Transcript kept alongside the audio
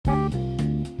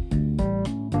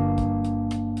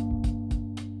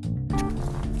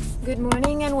Good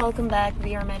morning and welcome back,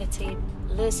 veromeditate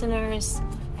listeners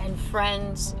and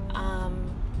friends.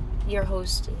 Your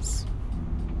host is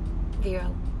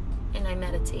Vero, and I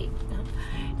meditate.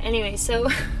 Anyway, so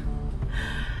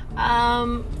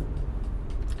I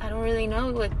don't really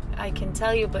know what I can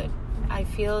tell you, but I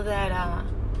feel that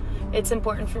it's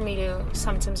important for me to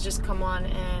sometimes just come on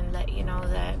and let you know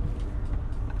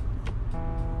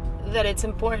that it's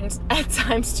important at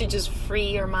times to just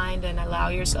free your mind and allow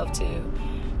yourself to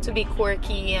be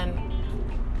quirky and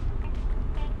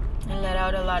let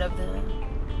out a lot of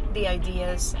the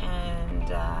ideas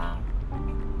and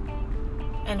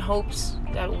hopes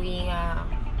that we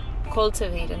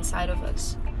cultivate inside of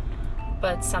us,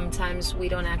 but sometimes we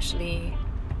don't actually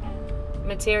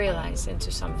materialize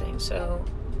into something. So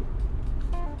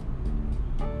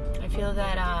I feel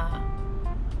that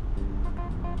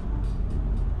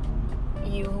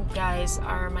you guys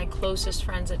are my closest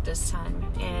friends at this time,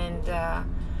 and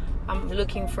I'm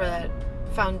looking for that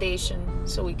foundation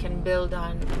so we can build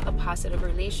on a positive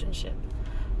relationship.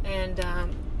 And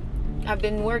I've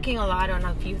been working a lot on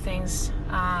a few things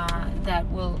that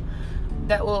will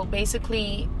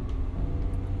basically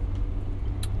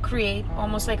create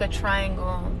almost like a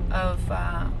triangle of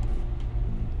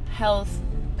health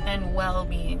and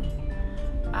well-being.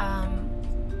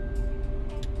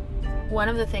 One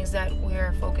of the things that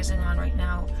we're focusing on right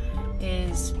now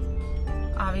is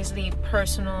obviously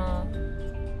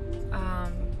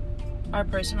our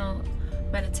personal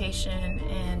meditation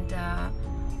and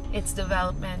its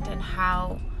development and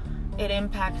how it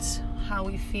impacts how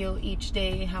we feel each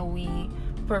day, how we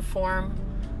perform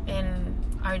in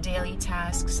our daily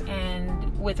tasks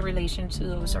and with relation to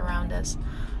those around us.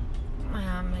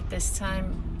 At this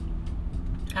time,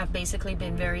 I've basically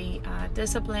been very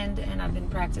disciplined, and I've been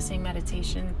practicing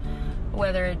meditation,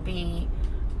 whether it be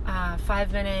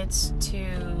 5 minutes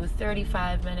to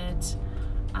 35 minutes.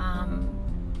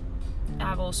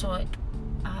 I've also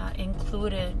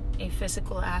included a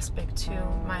physical aspect to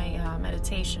my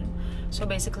meditation. So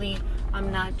basically,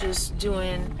 I'm not just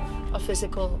doing a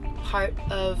physical part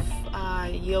of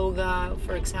yoga,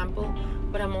 for example,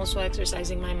 but I'm also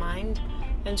exercising my mind.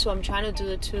 And so I'm trying to do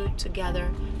the two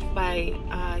together by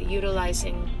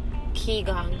utilizing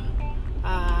Qigong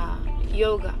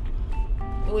yoga,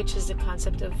 which is the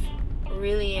concept of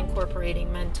really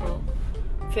incorporating mental,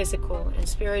 physical, and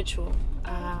spiritual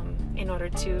in order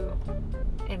to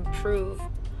improve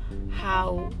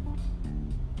how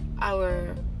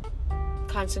our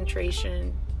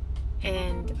concentration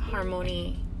and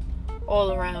harmony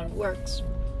all around works.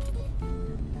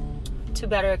 To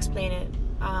better explain it,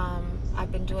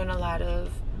 I've been doing a lot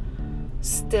of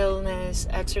stillness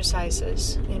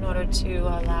exercises in order to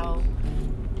allow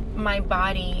my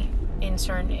body in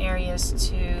certain areas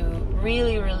to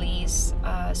really release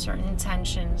certain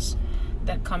tensions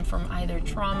that come from either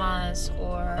traumas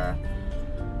or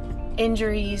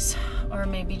injuries, or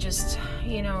maybe just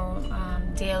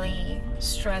daily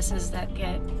stresses that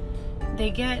get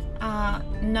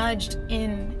nudged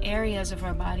in areas of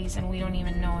our bodies and we don't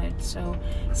even know it. So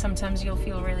sometimes you'll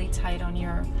feel really tight on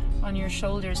your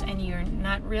shoulders, and you're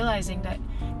not realizing that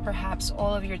perhaps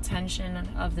all of your tension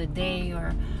of the day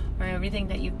or everything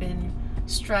that you've been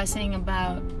stressing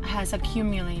about has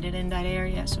accumulated in that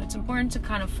area. So it's important to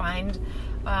kind of find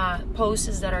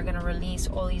poses that are going to release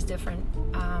all these different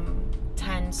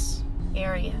tense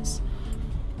areas.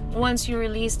 Once you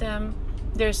release them,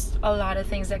 there's a lot of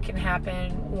things that can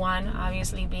happen. One,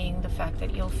 obviously, being the fact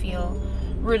that you'll feel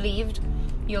relieved,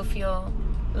 you'll feel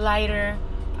lighter,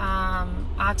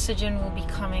 oxygen will be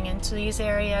coming into these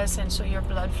areas, and so your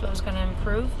blood flow is going to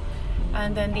improve.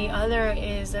 And then the other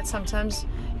is that sometimes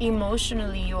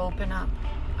emotionally you open up,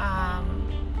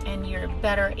 and you're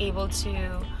better able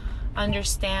to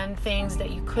understand things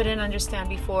that you couldn't understand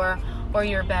before, or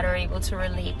you're better able to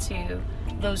relate to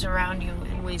those around you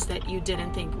in ways that you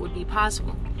didn't think would be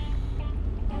possible.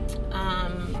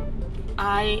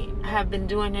 I have been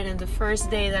doing it, and the first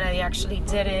day that I actually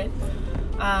did it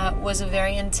was a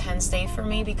very intense day for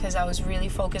me, because I was really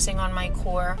focusing on my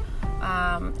core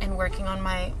and working on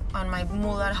my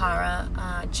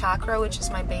Muladhara chakra, which is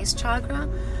my base chakra.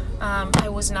 I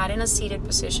was not in a seated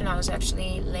position. I was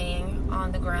actually laying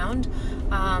on the ground.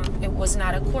 It was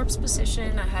not a corpse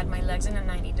position. I had my legs in a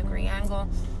 90-degree angle,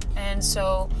 and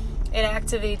so it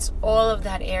activates all of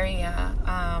that area.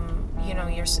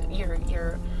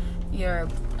 Your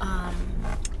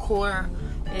core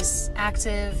is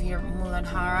active. Your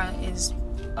Muladhara is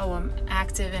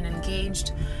active and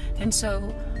engaged. And so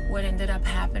what ended up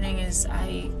happening is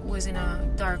I was in a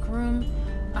dark room,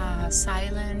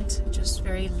 silent, just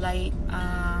very light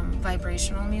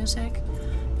vibrational music.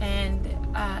 and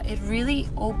it really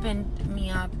opened me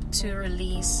up to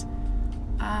release,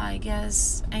 I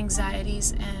guess,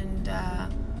 anxieties and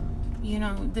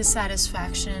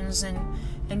dissatisfactions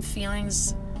and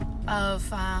feelings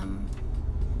of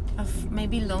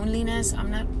maybe loneliness.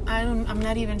 I'm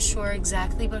not even sure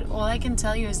exactly, but all I can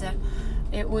tell you is that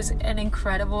it was an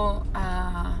incredible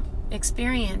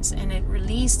experience, and it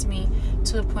released me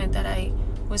to the point that I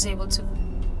was able to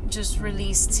just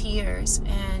release tears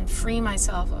and free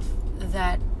myself of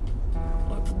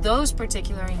those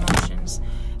particular emotions.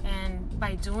 And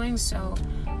by doing so,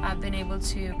 I've been able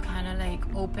to kind of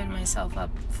like open myself up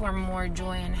for more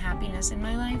joy and happiness in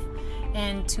my life,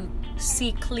 and to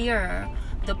see clearer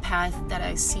the path that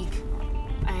I seek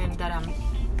and that I'm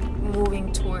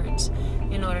moving towards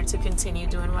in order to continue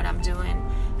doing what I'm doing.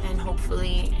 And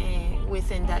hopefully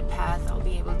within that path I'll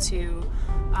be able to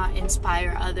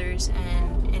inspire others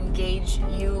and engage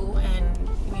you, and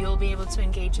you'll be able to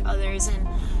engage others,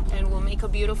 and we'll make a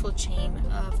beautiful chain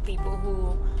of people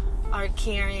who are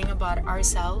caring about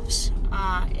ourselves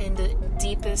in the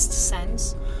deepest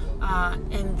sense,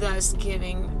 and thus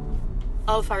giving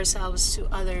of ourselves to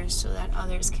others so that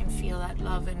others can feel that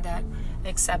love and that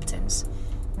acceptance.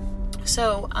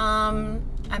 So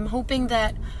I'm hoping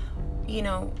that,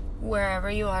 wherever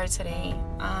you are today,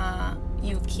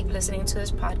 you keep listening to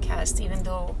this podcast, even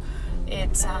though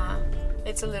it's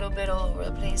a little bit all over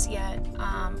the place yet.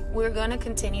 We're going to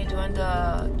continue doing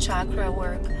the chakra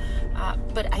work,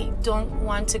 but I don't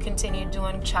want to continue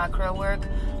doing chakra work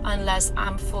unless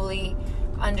I'm fully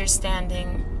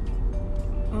understanding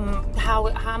how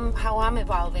I'm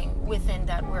evolving within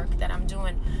that work that I'm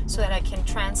doing, so that I can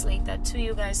translate that to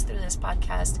you guys through this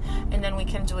podcast, and then we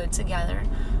can do it together.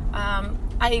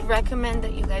 I recommend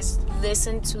that you guys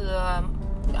listen to the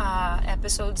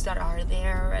episodes that are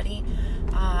there already,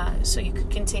 so you could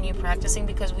continue practicing,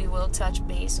 because we will touch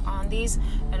base on these.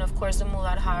 And of course the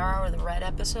Muladhara, or the red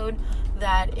episode,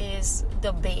 that is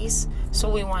the base, so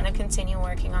we want to continue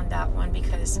working on that one,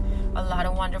 because a lot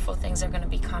of wonderful things are going to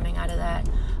be coming out of that.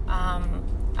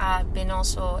 I've been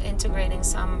also integrating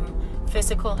some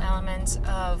physical elements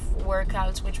of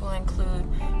workouts, which will include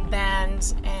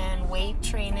bands and weight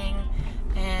training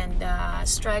and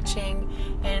stretching,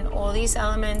 and all these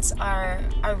elements are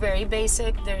very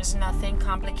basic. There's nothing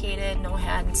complicated, no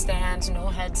handstands, no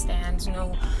headstands,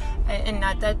 and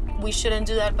not that we shouldn't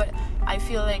do that, but I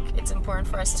feel like it's important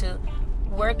for us to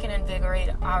work and invigorate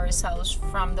ourselves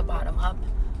from the bottom up.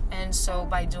 And so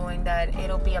by doing that,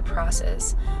 it'll be a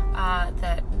process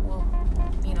that we'll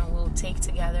take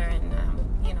together, and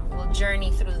we'll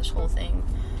journey through this whole thing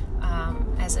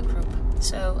as a group.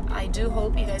 So I do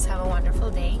hope you guys have a wonderful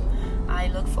day. I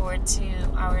look forward to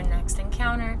our next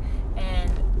encounter,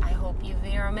 and I hope you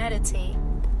veromeditate.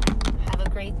 Have a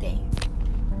great day.